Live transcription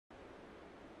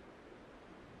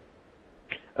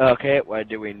Okay, we're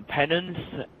doing penance,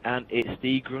 and it's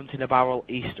the Grunt in a Barrel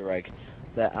Easter egg.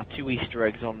 There are 2 Easter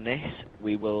eggs on this.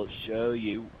 We will show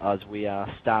you as we are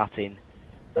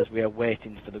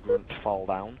waiting for the Grunt to fall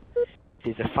down. It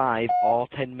is a 5 or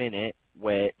 10 minute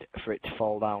wait for it to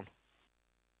fall down.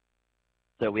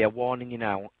 So we are warning you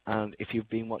now, and if you've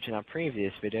been watching our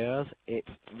previous videos, it's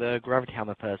the Gravity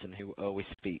Hammer person who always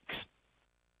speaks.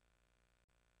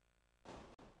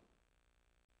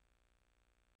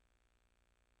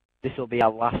 This will be our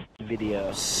last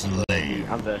video for the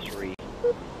anniversary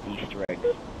Easter eggs,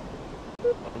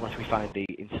 unless we find the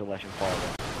installation for it.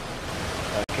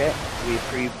 Okay, we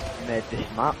pre-made this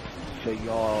map for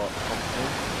your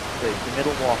confidence. So it's the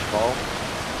middle waterfall.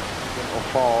 It will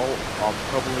fall on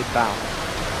probably bounce.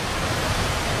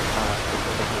 It's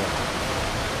over here.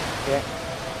 Okay,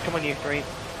 come on you 3.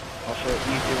 I'll show you 2.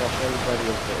 I'll show you where the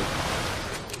other is.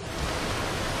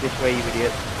 This way, you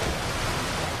idiots.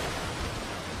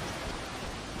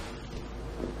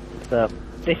 So,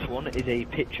 this one is a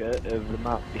picture of the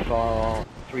map before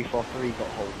 343 got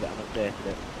hold of it and updated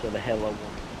it. So the Halo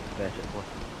one, basically.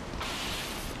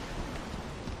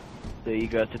 So you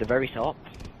go to the very top,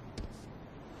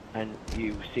 and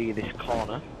you see this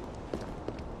corner.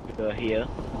 You go here,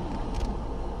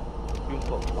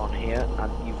 jump up on here,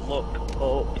 and you look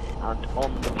up, and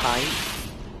on the pipe,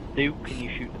 can you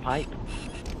shoot the pipe?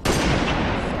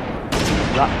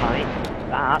 That pipe,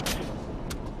 that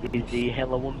is the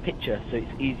Halo 1 picture, so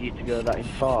it's easier to go that in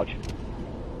Forge.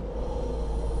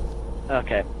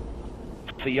 Okay,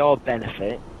 for your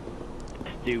benefit,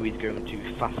 Stu is going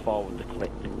to fast forward the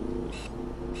clip.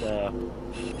 So,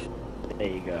 there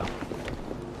you go.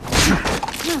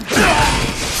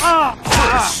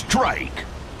 First strike!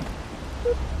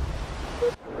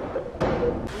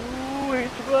 Ooh,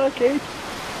 it's working!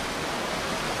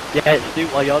 Yeah, Stu,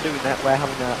 while you're doing that, we're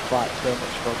having that fight so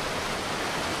much fun.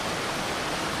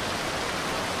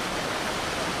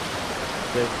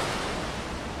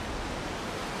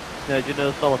 No, do you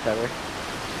know solitary?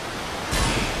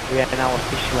 We are now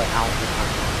officially out of that.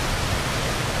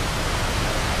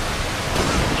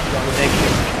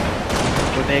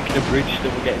 We're making a bridge, so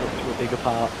we're getting up to a bigger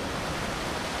part.